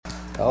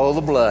Oh,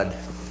 the blood.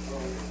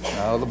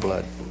 Oh, the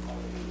blood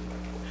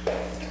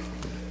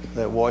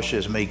that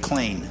washes me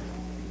clean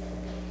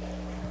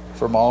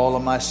from all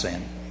of my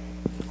sin.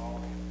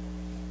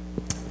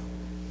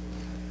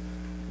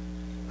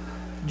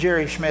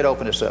 Jerry Schmidt,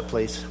 open us up,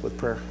 please, with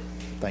prayer.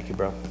 Thank you,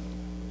 bro.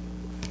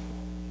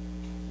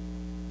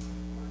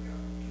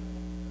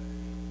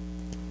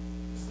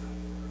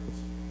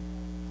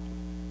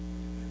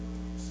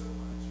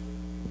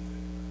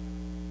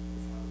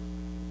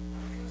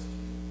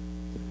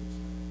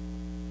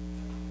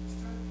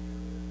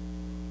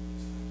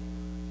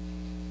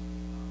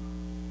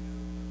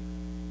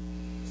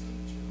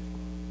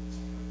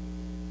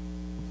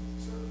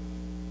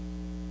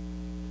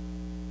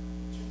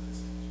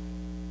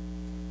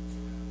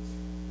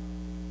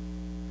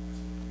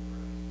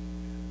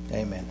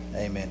 Amen.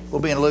 Amen.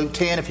 We'll be in Luke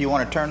 10 if you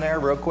want to turn there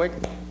real quick.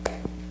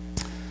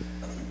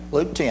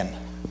 Luke 10.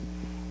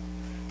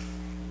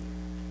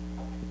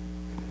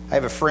 I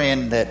have a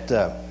friend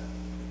that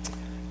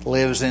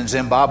lives in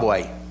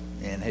Zimbabwe,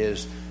 and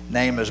his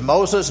name is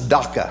Moses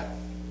Daka.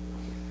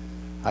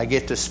 I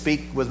get to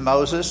speak with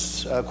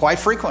Moses quite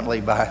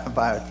frequently,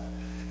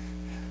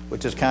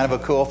 which is kind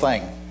of a cool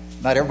thing.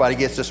 Not everybody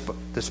gets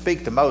to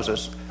speak to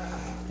Moses,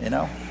 you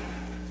know.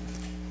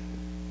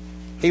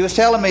 He was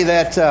telling me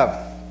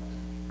that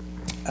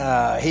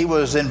he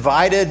was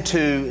invited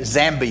to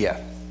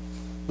Zambia.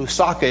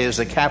 Lusaka is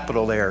the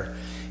capital there.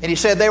 And he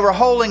said they were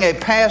holding a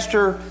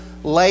pastor,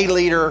 lay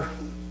leader,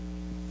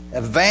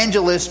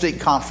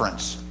 evangelistic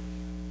conference.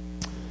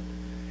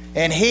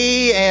 And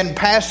he and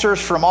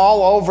pastors from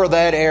all over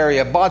that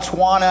area,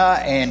 Botswana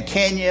and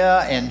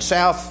Kenya and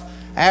South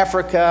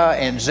Africa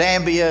and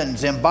Zambia and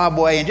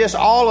Zimbabwe and just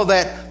all of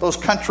those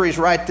countries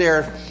right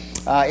there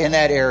in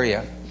that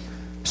area,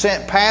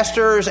 sent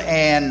pastors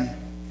and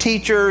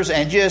teachers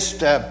and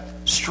just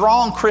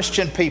strong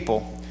Christian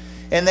people.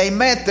 And they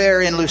met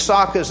there in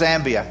Lusaka,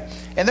 Zambia.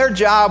 And their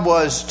job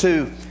was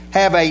to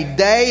have a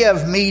day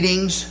of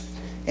meetings,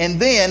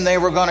 and then they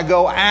were going to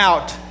go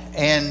out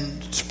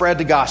and spread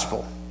the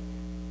gospel.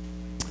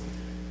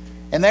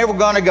 And they were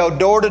going to go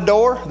door to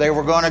door. They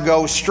were going to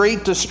go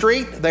street to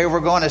street. They were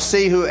going to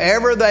see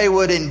whoever they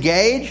would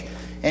engage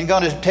and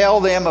going to tell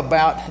them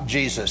about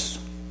Jesus.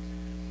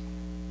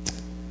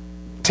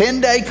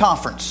 10-day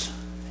conference.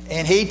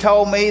 And he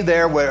told me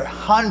there were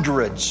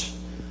hundreds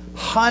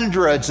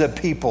of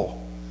people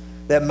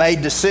that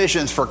made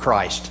decisions for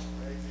Christ.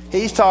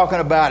 He's talking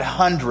about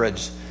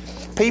hundreds.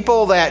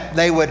 People that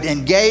they would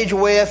engage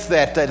with,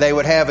 that they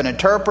would have an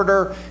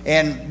interpreter,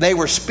 and they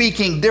were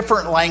speaking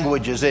different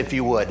languages, if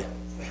you would.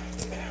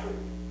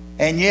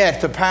 And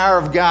yet the power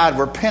of God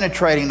were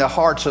penetrating the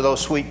hearts of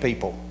those sweet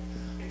people.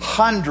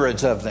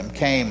 Hundreds of them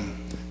came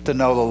to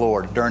know the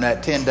Lord during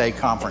that 10-day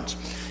conference.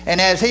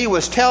 And as he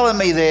was telling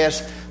me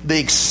this, the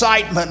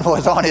excitement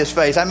was on his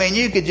face. I mean,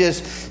 you could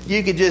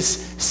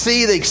just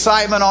see the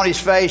excitement on his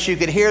face. You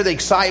could hear the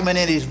excitement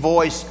in his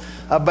voice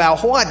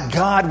about what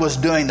God was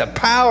doing, the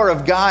power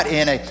of God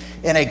in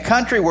a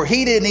country where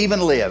he didn't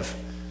even live.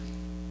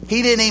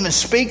 He didn't even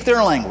speak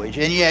their language,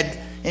 and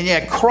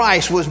yet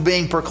Christ was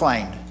being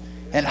proclaimed,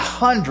 and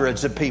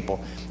hundreds of people.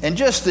 And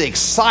just the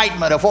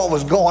excitement of what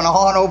was going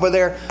on over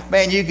there,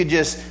 man, you could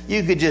just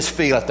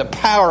feel it. The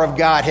power of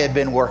God had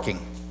been working.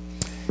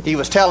 He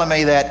was telling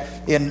me that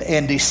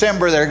in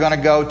December they're going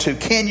to go to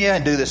Kenya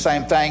and do the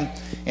same thing.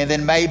 And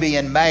then maybe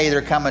in May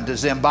they're coming to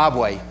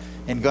Zimbabwe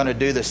and going to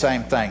do the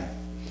same thing.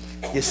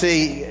 You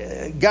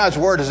see, God's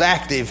Word is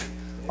active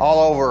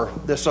all over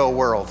this old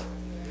world.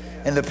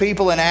 And the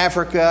people in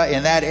Africa,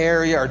 in that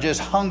area, are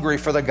just hungry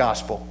for the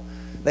gospel.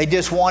 They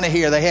just want to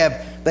hear. They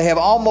have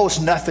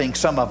almost nothing,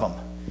 some of them.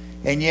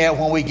 And yet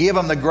when we give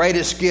them the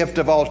greatest gift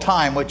of all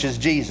time, which is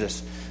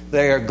Jesus,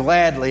 they are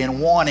gladly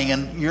and wanting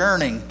and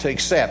yearning to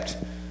accept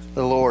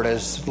the Lord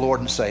as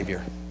Lord and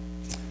Savior.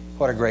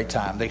 What a great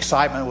time. The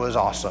excitement was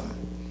awesome.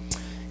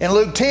 In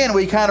Luke 10,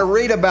 we kind of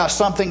read about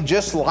something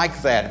just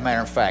like that,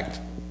 matter of fact.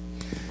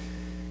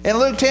 In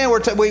Luke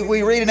 10,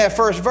 we read in that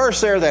first verse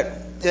there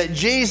that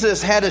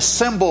Jesus had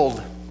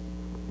assembled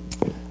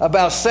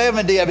about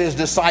 70 of his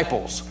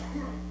disciples.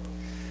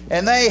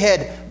 And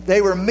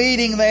they were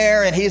meeting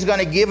there, and he's going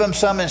to give them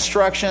some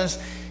instructions.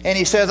 And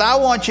he says, I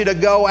want you to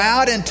go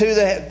out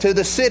into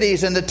the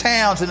cities and the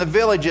towns and the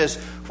villages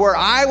where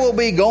I will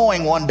be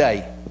going one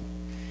day.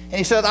 And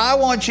he said, I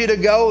want you to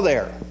go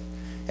there.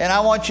 And I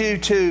want you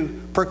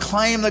to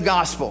proclaim the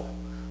gospel.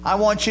 I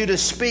want you to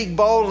speak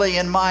boldly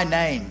in my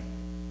name.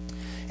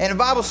 And the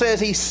Bible says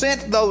he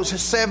sent those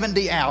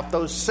 70 out,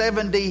 those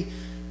 70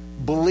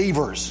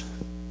 believers,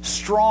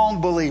 strong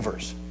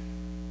believers,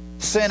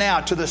 sent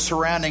out to the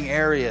surrounding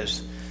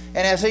areas.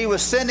 And as he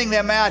was sending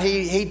them out,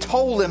 he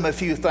told them a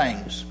few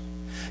things.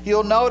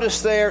 You'll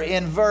notice there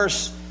in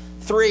verse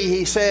 3,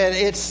 he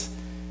said,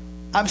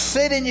 I'm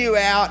sending you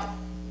out,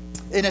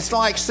 and it's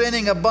like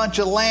sending a bunch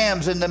of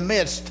lambs in the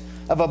midst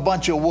of a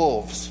bunch of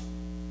wolves.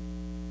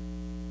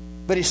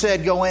 But he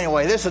said, go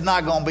anyway. This is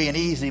not going to be an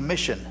easy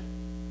mission,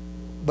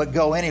 but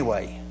go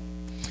anyway.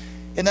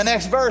 In the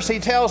next verse, he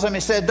tells them, he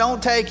said,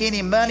 don't take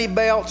any money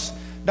belts.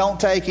 Don't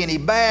take any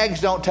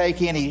bags. Don't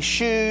take any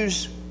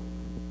shoes.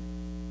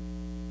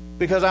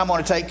 Because I'm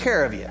going to take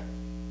care of you.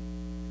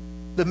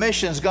 The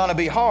mission's going to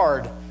be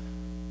hard,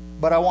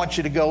 but I want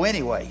you to go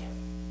anyway.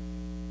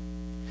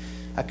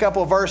 A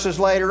couple of verses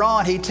later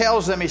on, he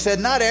tells them, he said,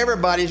 not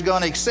everybody's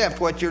going to accept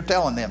what you're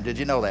telling them. Did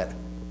you know that?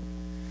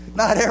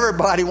 Not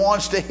everybody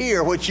wants to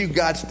hear what you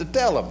got to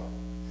tell them.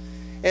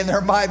 And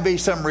there might be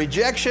some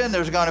rejection.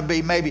 There's going to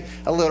be maybe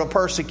a little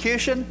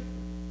persecution.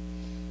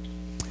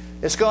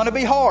 It's going to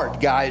be hard,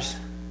 guys.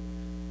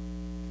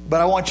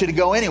 But I want you to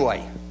go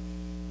anyway.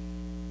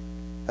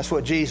 That's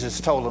what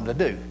Jesus told them to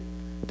do.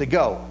 To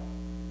go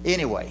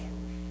anyway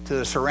to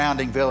the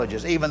surrounding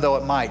villages, even though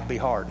it might be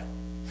hard.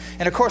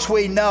 And of course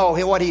we know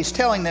what he's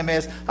telling them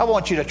is, I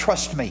want you to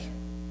trust me.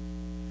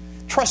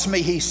 Trust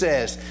me, he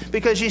says.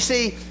 Because you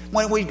see,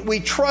 when we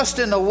trust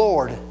in the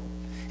Lord,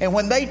 and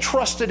when they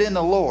trusted in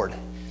the Lord,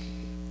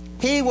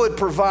 he would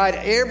provide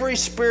every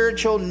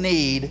spiritual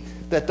need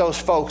that those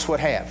folks would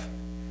have.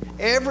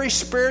 Every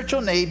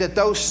spiritual need that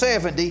those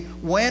 70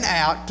 went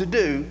out to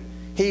do,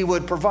 he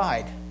would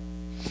provide.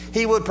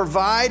 He would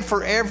provide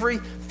for every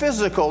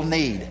physical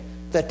need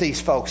that these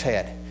folks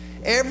had.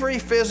 Every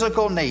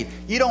physical need.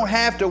 You don't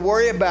have to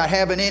worry about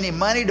having any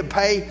money to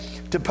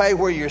pay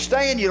where you're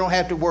staying. You don't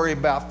have to worry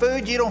about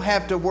food. You don't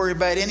have to worry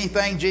about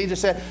anything. Jesus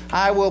said,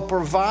 I will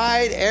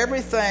provide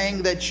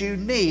everything that you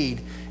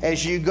need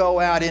as you go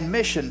out in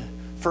mission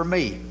for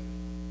me.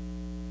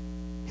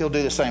 He'll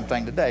do the same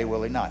thing today,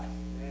 will he not?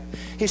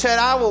 He said,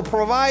 I will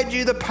provide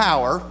you the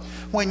power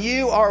when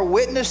you are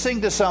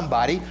witnessing to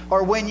somebody,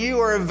 or when you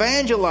are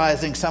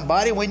evangelizing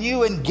somebody, when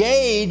you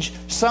engage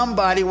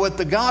somebody with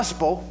the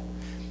gospel.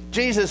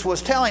 Jesus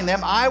was telling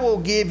them, I will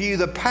give you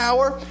the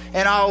power,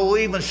 and I will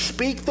even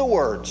speak the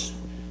words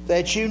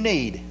that you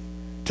need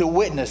to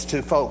witness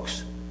to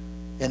folks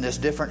in this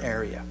different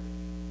area.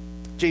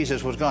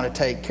 Jesus was going to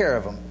take care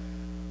of them,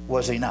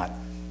 was he not?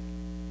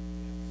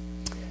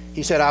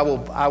 He said, I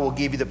will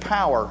give you the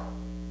power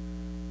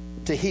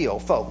to heal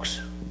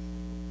folks.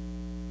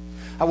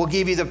 I will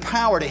give you the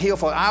power to heal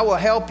folks. I will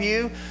help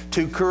you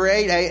to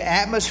create an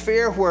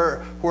atmosphere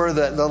where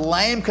the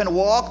lame can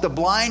walk, the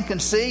blind can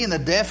see, and the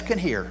deaf can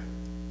hear.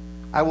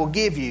 I will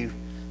give you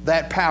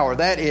that power.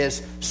 That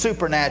is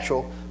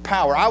supernatural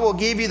power. I will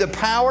give you the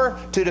power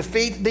to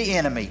defeat the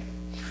enemy.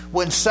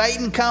 When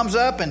Satan comes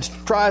up and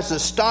tries to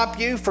stop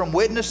you from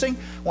witnessing,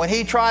 when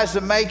he tries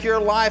to make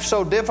your life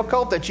so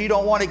difficult that you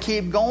don't want to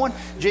keep going,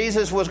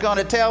 Jesus was going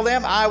to tell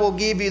them, I will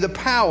give you the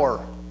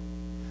power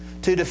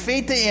to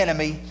defeat the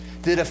enemy,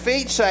 to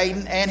defeat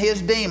Satan and his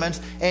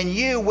demons, and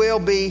you will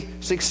be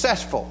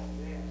successful.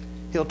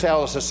 He'll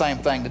tell us the same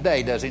thing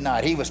today, does he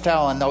not? He was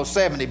telling those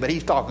 70, but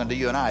he's talking to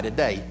you and I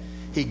today.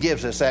 He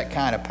gives us that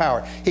kind of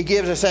power. He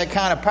gives us that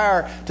kind of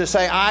power to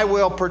say, I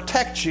will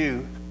protect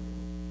you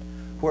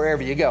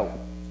wherever you go.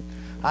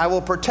 I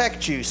will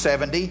protect you,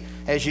 70,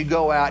 as you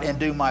go out and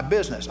do my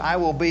business. I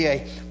will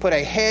put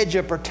a hedge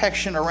of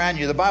protection around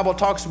you. The Bible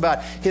talks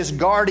about his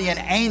guardian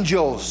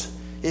angels,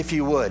 if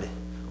you would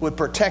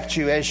protect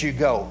you as you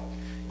go.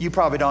 You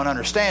probably don't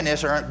understand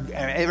this or have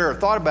ever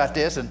thought about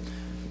this,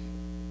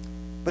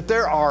 but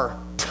there are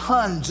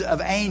tons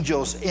of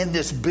angels in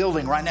this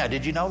building right now.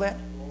 Did you know that?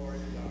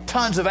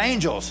 Tons of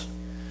angels.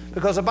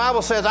 Because the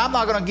Bible says, I'm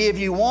not going to give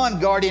you one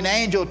guardian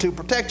angel to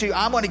protect you.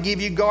 I'm going to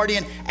give you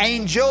guardian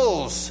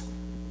angels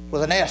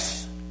with an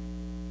S.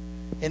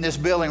 In this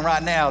building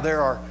right now,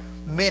 there are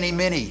many,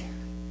 many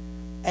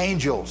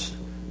angels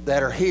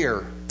that are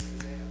here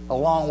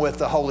along with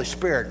the Holy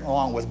Spirit,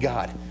 along with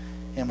God,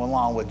 and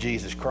along with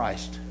Jesus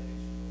Christ.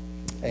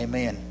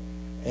 Amen.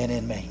 And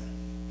in me.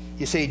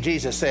 You see,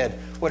 Jesus said,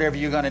 whatever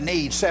you're going to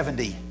need,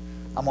 70,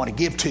 I'm going to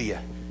give to you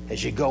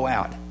as you go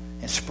out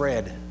and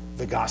spread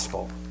the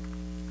gospel.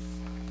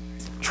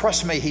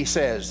 Trust me, he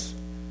says,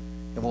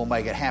 and we'll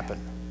make it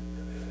happen.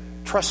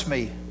 Trust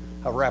me,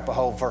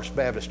 Arapahoe First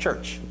Baptist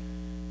Church,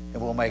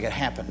 and we'll make it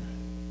happen.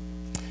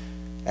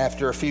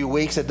 After a few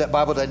weeks, the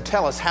Bible doesn't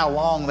tell us how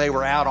long they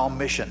were out on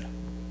mission.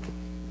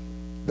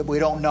 But we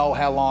don't know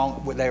how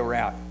long they were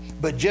out.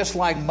 But just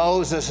like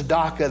Moses,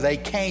 Daka, they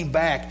came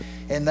back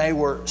and they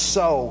were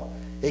so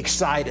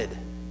excited.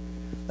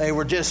 They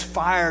were just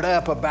fired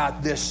up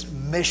about this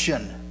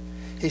mission.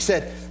 He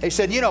said,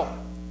 you know,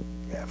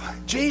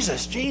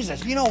 Jesus,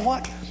 you know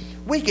what?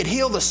 We could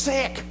heal the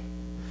sick.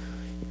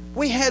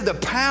 We had the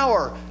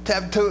power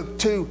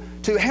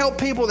to help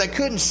people that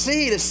couldn't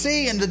see to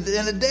see, and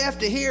the deaf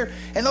to hear.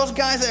 And those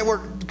guys that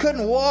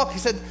couldn't walk, he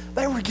said,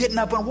 they were getting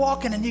up and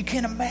walking. And you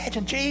can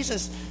imagine,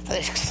 Jesus, the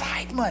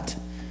excitement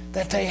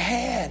that they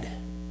had.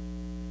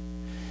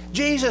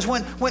 Jesus,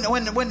 when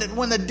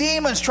the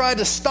demons tried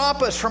to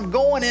stop us from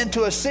going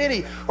into a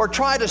city, or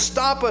tried to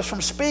stop us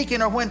from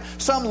speaking, or when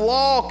some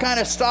law kind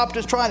of stopped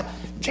us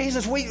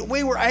Jesus,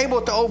 we were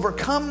able to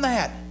overcome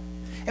that.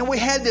 And we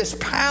had this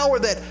power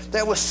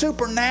that was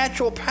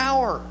supernatural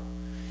power.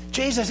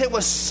 Jesus, it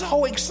was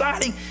so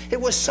exciting. It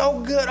was so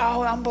good.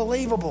 Oh,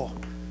 unbelievable.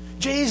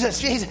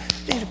 Jesus.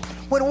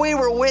 When we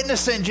were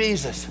witnessing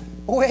Jesus,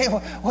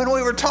 when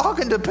we were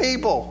talking to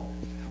people,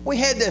 We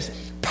had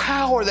this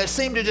power that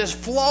seemed to just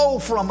flow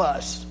from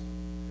us.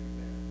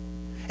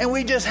 And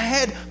we just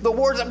had the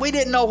words that we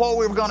didn't know what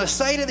we were going to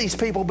say to these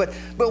people. But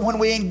when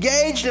we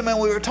engaged them and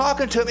we were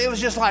talking to them, it was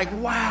just like,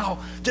 wow,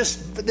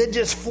 it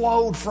just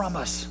flowed from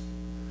us.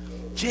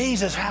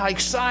 Jesus, how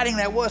exciting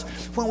that was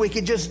when we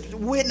could just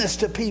witness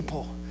to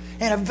people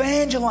and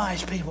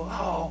evangelize people.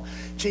 Oh,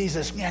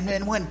 Jesus. And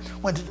then when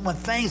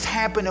things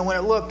happened and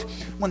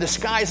when the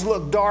skies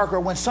looked dark or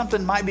when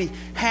something might be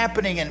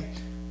happening and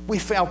we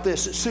felt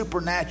this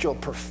supernatural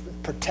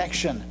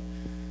protection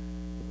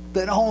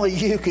that only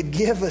you could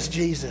give us,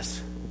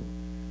 Jesus.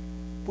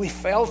 We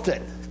felt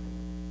it.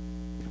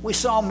 We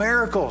saw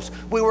miracles.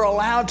 We were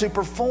allowed to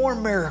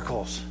perform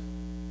miracles.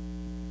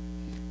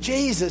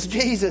 Jesus,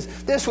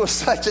 this was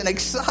such an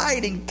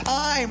exciting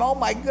time. Oh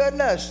my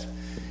goodness.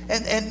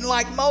 And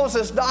like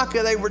Moses,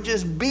 Daka, they were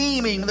just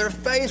beaming. Their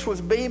face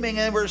was beaming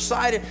and they were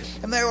excited.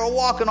 And they were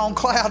walking on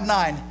cloud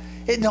nine.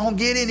 It don't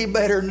get any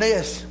better than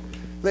this,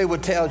 they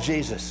would tell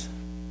Jesus.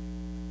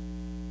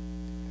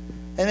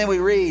 And then we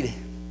read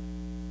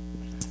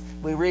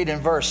in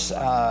verse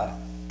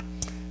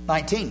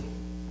 19.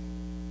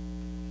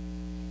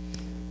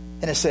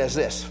 And it says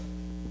this.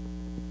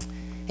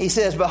 He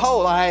says,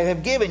 behold, I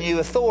have given you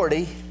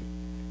authority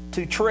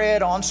to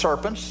tread on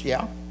serpents,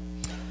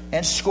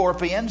 and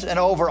scorpions, and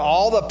over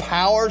all the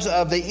powers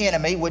of the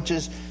enemy, which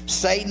is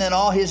Satan and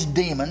all his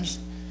demons,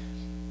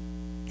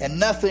 and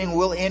nothing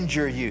will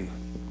injure you.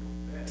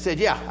 He said,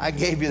 yeah, I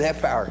gave you that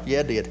power. Yeah,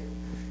 I did.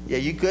 Yeah,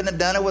 you couldn't have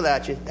done it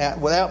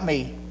without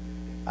me.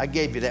 I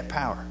gave you that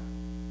power.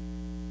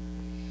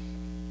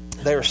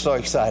 They were so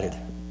excited.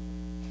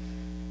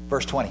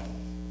 Verse 20.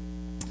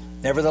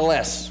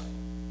 Nevertheless,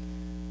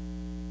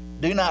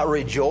 do not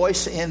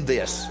rejoice in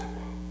this,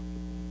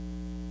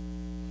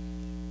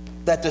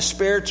 that the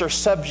spirits are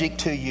subject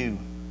to you,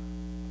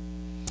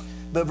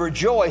 but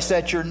rejoice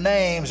that your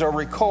names are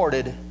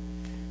recorded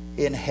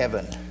in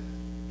heaven.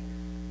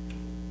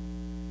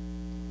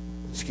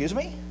 Excuse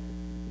me?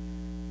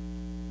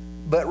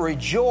 But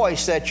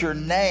rejoice that your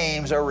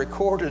names are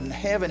recorded in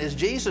heaven. Is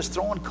Jesus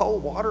throwing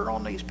cold water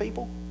on these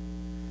people?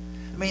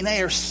 I mean,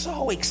 they are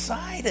so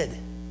excited.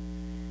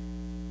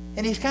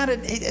 And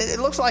it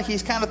looks like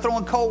he's kind of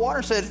throwing cold water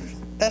and said,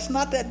 that's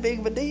not that big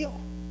of a deal.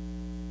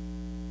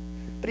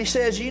 But he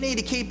says, you need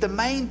to keep the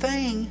main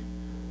thing,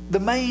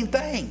 the main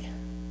thing.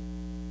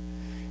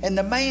 And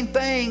the main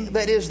thing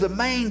that is the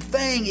main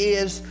thing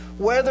is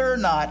whether or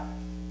not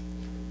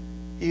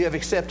you have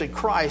accepted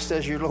Christ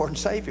as your Lord and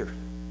Savior.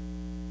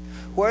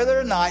 Whether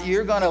or not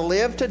you're going to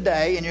live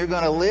today and you're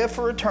going to live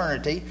for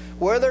eternity,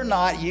 whether or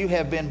not you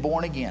have been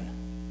born again.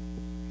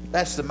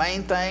 That's the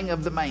main thing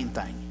of the main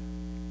thing.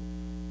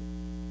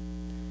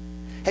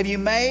 Have you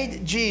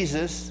made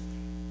Jesus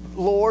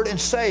Lord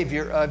and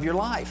Savior of your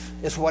life?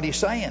 Is what he's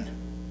saying.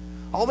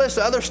 All this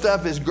other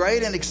stuff is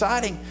great and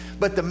exciting,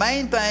 but the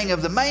main thing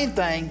of the main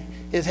thing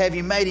is, have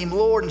you made him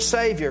Lord and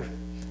Savior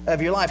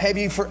of your life? Have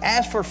you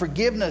asked for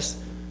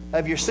forgiveness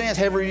of your sins?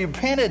 Have you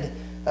repented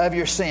of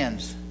your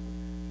sins?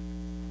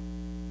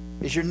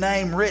 Is your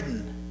name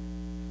written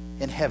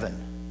in heaven?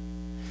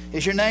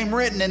 Is your name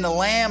written in the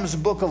Lamb's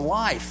book of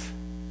life?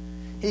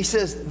 He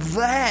says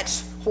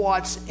that's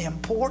what's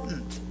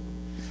important.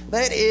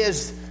 That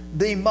is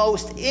the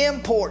most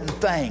important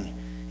thing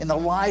in the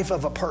life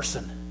of a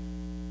person.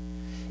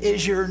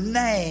 Is your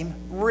name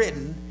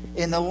written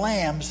in the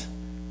Lamb's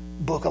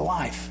book of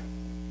life?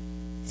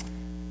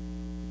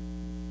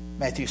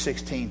 Matthew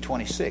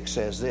 16:26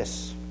 says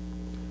this.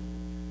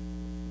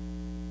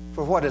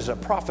 For what is a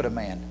profit of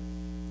man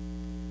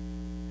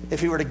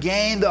if he were to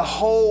gain the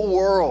whole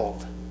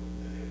world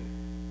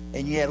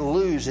and yet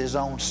lose his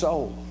own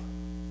soul?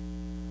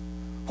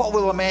 What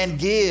will a man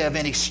give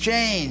in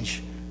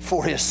exchange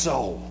for his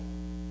soul?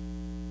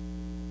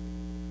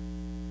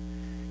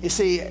 You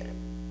see,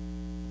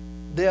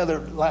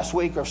 last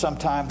week or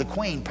sometime, the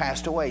Queen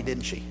passed away,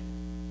 didn't she?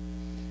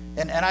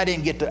 And I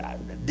didn't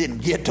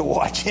get to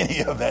watch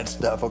any of that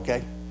stuff,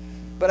 okay?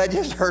 But I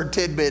just heard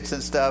tidbits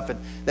and stuff, and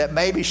that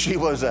maybe she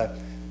was a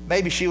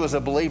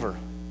believer.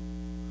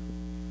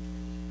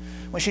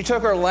 When she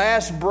took her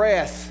last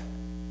breath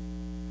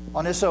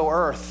on this old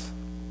earth,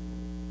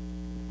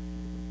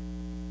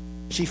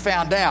 she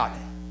found out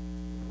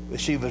that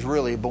she was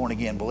really a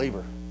born-again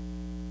believer.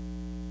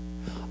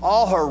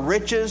 All her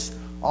riches,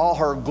 all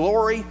her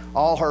glory,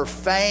 all her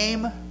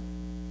fame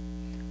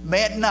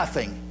meant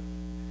nothing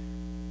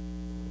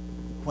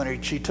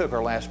when she took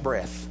her last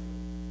breath.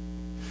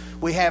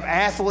 We have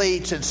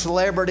athletes and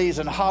celebrities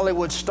and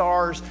Hollywood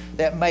stars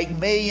that make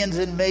millions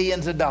and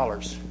millions of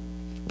dollars.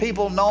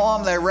 People know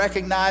them, they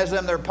recognize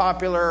them, they're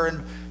popular,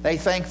 and they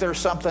think they're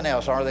something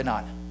else, are they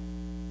not?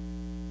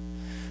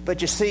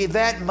 But you see,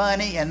 that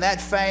money and that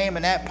fame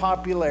and that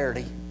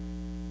popularity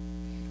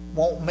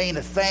won't mean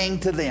a thing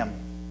to them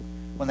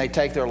when they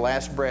take their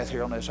last breath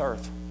here on this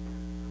earth.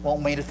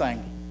 Won't mean a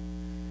thing.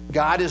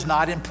 God is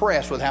not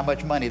impressed with how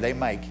much money they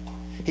make.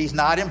 He's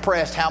not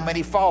impressed how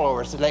many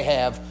followers they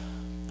have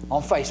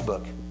on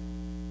Facebook.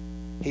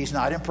 He's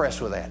not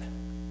impressed with that.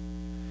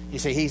 You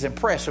see, he's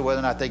impressed with whether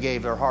or not they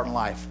gave their heart and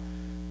life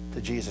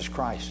to Jesus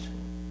Christ.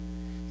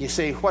 You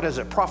see, what does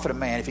it profit a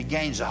man if he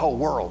gains the whole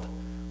world?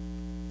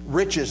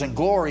 Riches and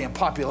glory and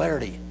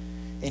popularity,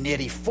 and yet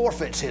he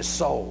forfeits his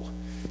soul.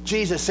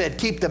 Jesus said,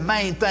 keep the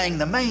main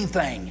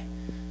thing,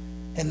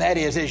 and that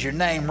is your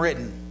name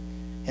written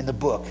in the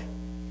book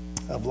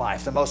of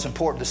life. The most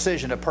important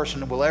decision a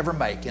person will ever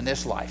make in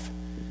this life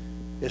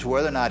is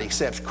whether or not he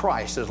accepts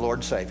Christ as Lord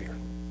and Savior.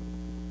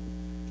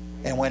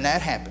 And when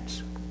that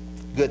happens,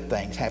 good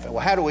things happen.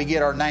 Well, how do we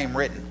get our name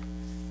written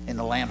in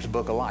the Lamb's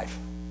book of life?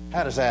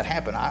 How does that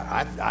happen?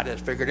 I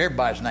just figured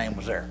everybody's name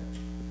was there.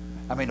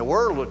 I mean, the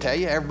world will tell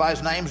you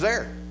everybody's name's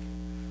there.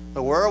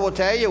 The world will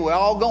tell you we're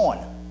all going.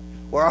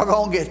 We're all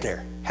going to get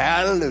there.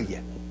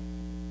 Hallelujah.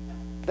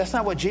 But that's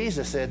not what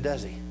Jesus said,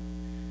 does he?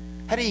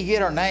 How do you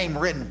get our name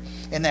written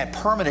in that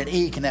permanent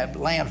ink in that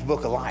Lamb's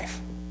book of life?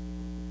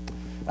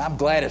 I'm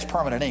glad it's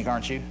permanent ink,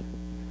 aren't you?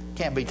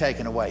 Can't be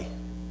taken away.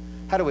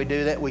 How do we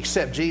do that? We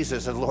accept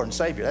Jesus as Lord and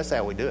Savior. That's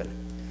how we do it.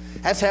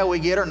 That's how we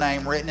get our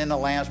name written in the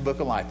Lamb's book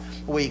of life.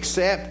 We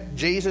accept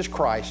Jesus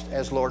Christ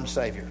as Lord and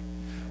Savior.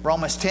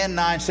 Romans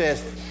 10:9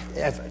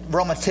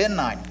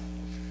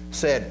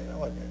 said,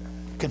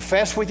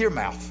 confess with your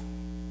mouth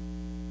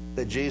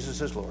that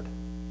Jesus is Lord,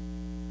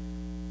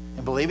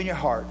 and believe in your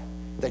heart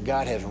that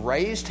God has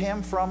raised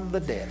him from the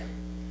dead.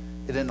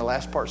 And then the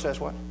last part says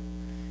what?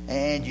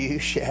 And you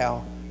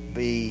shall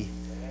be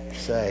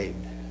saved.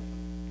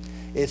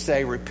 It's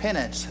a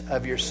repentance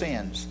of your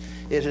sins.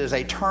 It is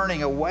a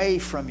turning away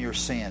from your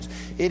sins.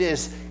 It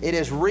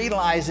is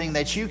realizing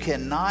that you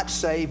cannot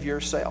save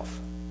yourself.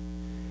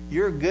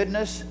 Your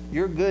goodness,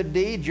 your good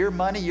deeds, your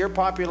money, your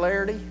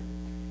popularity,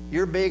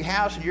 your big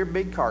house and your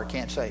big car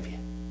can't save you.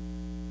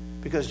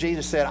 Because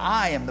Jesus said,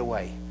 I am the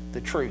way,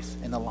 the truth,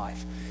 and the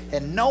life.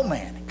 And no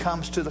man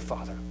comes to the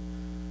Father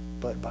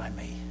but by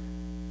me.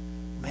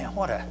 Man,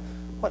 what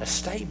a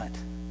statement.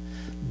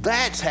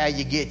 That's how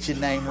you get your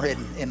name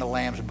written in the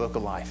Lamb's book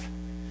of life.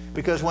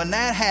 Because when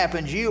that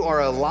happens, you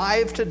are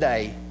alive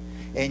today,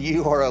 and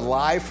you are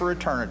alive for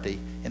eternity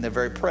in the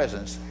very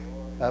presence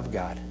of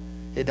God.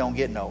 It don't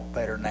get no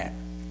better than that.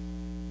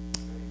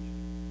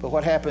 But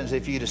what happens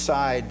if you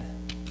decide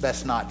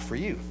that's not for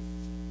you?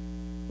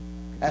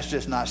 That's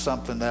just not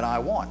something that I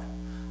want.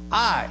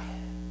 I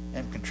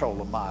am in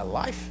control of my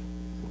life.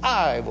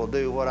 I will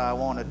do what I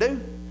want to do.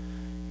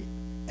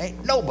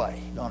 Ain't nobody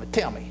going to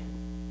tell me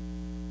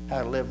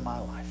how to live my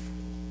life.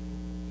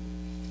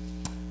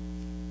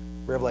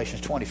 Revelation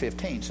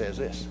 20:15 says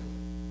this.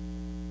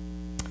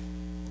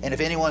 And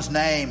if anyone's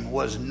name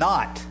was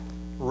not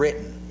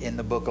written in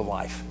the book of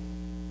life,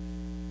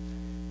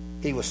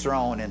 he was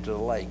thrown into the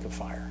lake of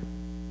fire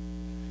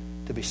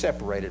to be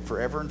separated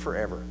forever and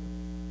forever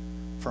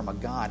from a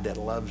God that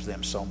loves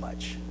them so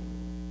much.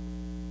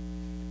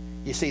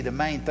 You see, the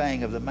main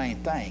thing of the main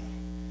thing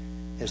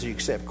is you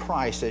accept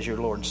Christ as your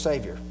Lord and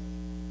Savior.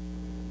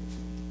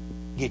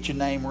 Get your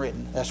name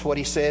written. That's what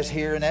he says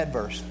here in that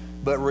verse.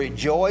 But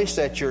rejoice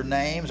that your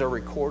names are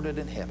recorded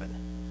in heaven.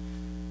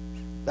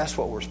 That's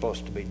what we're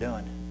supposed to be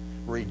doing.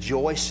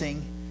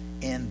 Rejoicing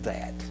in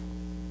that.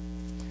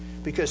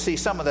 Because, see,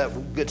 some of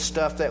that good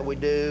stuff that we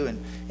do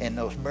and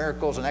those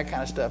miracles and that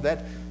kind of stuff,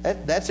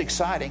 that's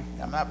exciting.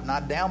 I'm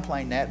not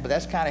downplaying that, but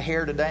that's kind of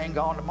here today and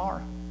gone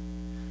tomorrow.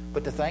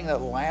 But the thing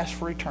that lasts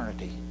for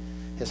eternity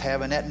is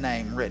having that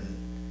name written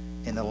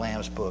in the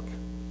Lamb's book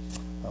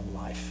of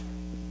life.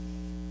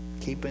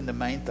 Keeping the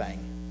main thing,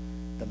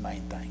 the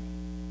main thing.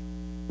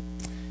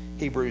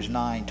 Hebrews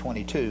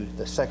 9:22,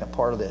 the second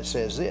part of that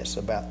says this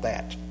about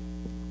that.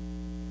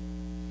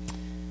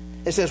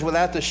 It says,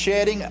 without the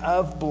shedding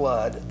of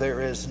blood, there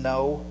is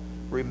no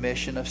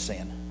remission of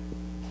sin.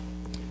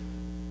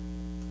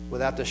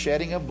 Without the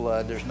shedding of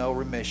blood, there's no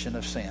remission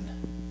of sin.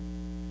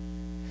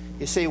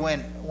 You see,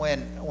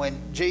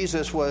 when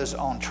Jesus was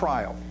on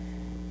trial,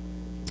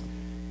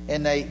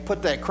 and they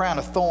put that crown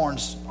of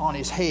thorns on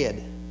his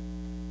head,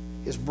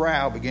 his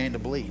brow began to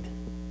bleed.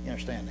 You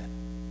understand that?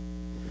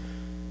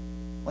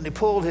 When they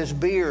pulled his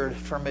beard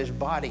from his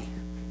body,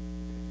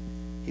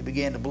 he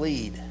began to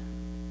bleed.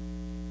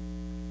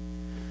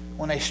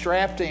 When they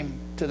strapped him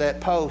to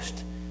that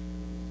post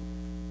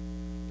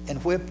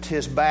and whipped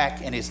his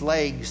back and his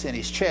legs and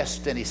his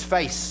chest and his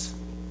face,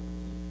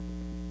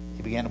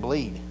 he began to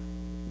bleed.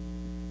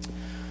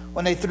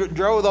 When they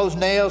drove those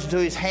nails into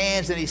his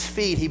hands and his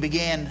feet, he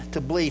began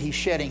to bleed. He's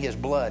shedding his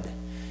blood.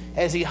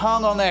 As he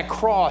hung on that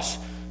cross,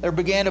 there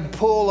began a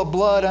pool of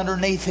blood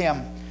underneath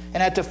him.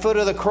 And at the foot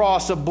of the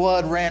cross, the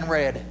blood ran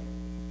red.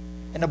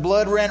 And the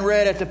blood ran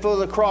red at the foot of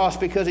the cross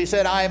because he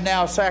said, I am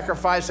now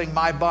sacrificing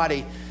my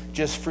body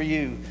just for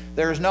you.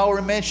 There is no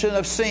remission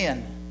of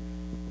sin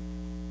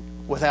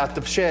without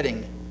the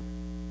shedding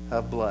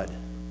of blood.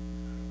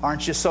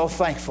 Aren't you so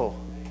thankful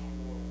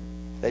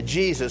that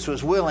Jesus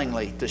was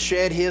willingly to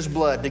shed his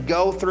blood, to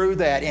go through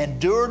that,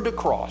 endured the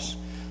cross,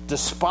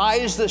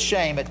 despised the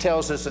shame, it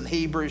tells us in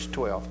Hebrews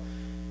 12.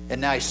 And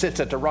now he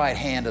sits at the right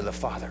hand of the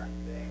Father.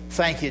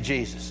 Thank you,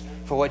 Jesus,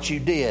 for what you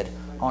did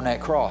on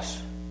that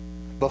cross,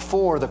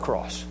 before the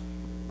cross,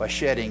 by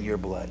shedding your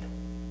blood.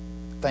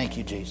 Thank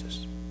you,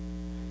 Jesus.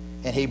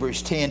 In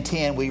Hebrews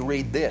 10:10, we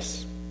read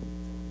this.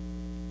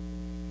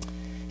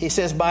 He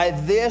says, by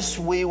this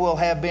we will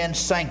have been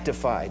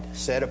sanctified,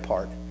 set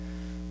apart,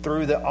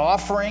 through the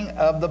offering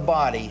of the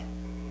body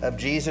of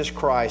Jesus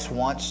Christ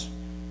once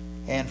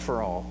and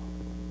for all.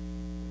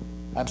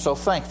 I'm so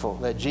thankful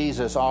that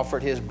Jesus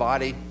offered his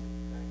body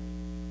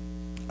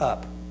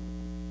up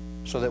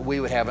so that we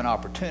would have an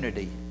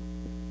opportunity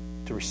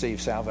to receive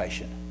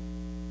salvation.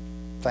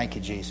 Thank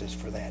you, Jesus,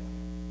 for that.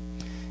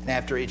 And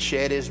after he'd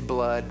shed his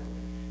blood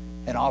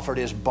and offered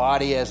his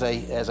body as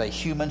a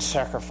human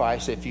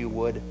sacrifice, if you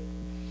would,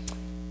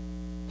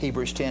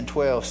 Hebrews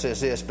 10:12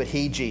 says this, but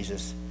he,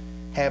 Jesus,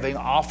 having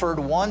offered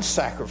one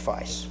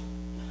sacrifice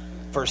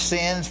for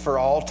sins for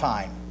all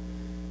time,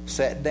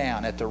 sat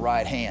down at the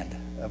right hand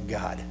of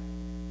God.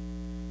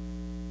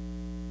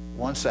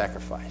 One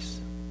sacrifice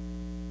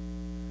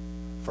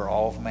for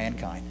all of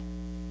mankind.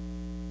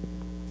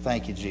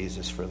 Thank you,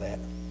 Jesus, for that.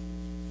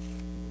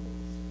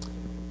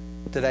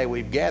 Today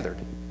we've gathered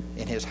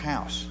in his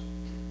house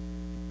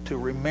to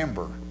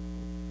remember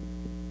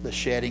the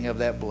shedding of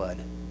that blood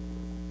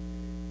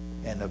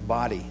and the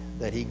body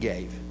that he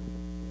gave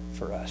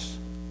for us.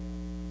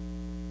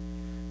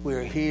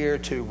 We're here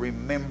to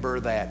remember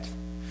that.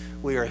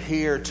 We are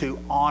here to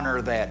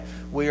honor that.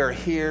 We are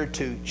here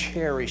to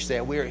cherish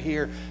that. We are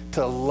here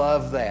to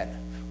love that.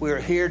 We are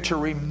here to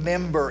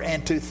remember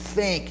and to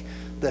think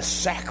the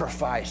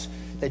sacrifice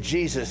that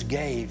Jesus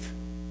gave.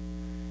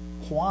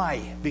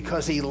 Why?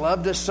 Because he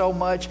loved us so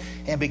much,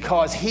 and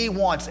because he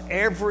wants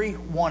every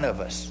one of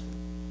us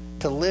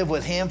to live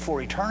with him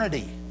for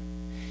eternity.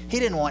 He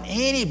didn't want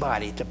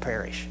anybody to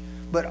perish,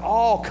 but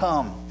all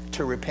come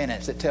to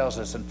repentance, it tells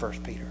us in 1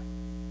 Peter.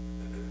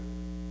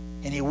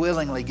 And he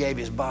willingly gave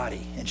his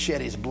body and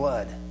shed his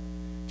blood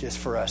just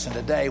for us. And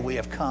today we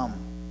have come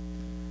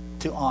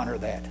to honor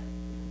that.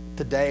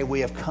 Today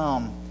we have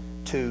come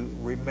to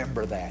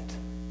remember that.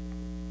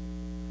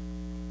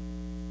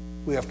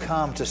 We have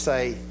come to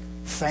say,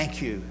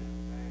 thank you,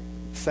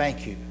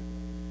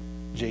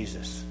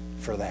 Jesus,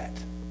 for that.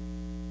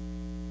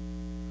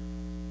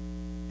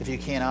 If you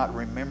cannot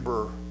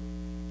remember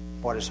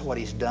what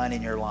he's done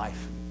in your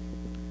life,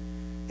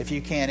 if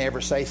you can't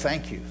ever say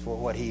thank you for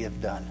what he has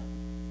done,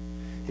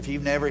 if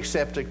you've never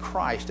accepted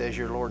Christ as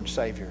your Lord and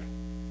Savior,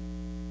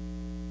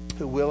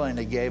 who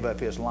willingly gave up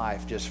his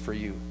life just for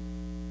you,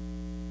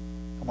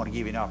 I want to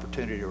give you an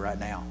opportunity right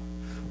now.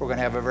 We're going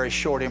to have a very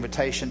short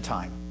invitation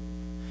time.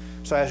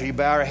 So as you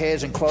bow your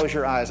heads and close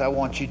your eyes, I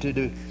want you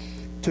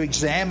to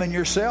examine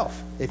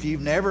yourself. If you've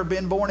never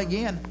been born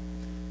again,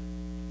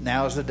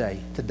 now is the day.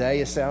 Today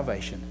is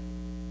salvation.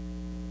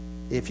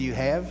 If you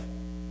have,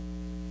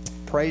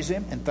 praise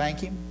him and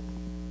thank him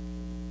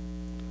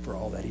for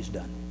all that he's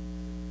done.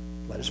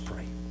 Let us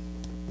pray.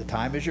 The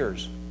time is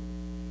yours.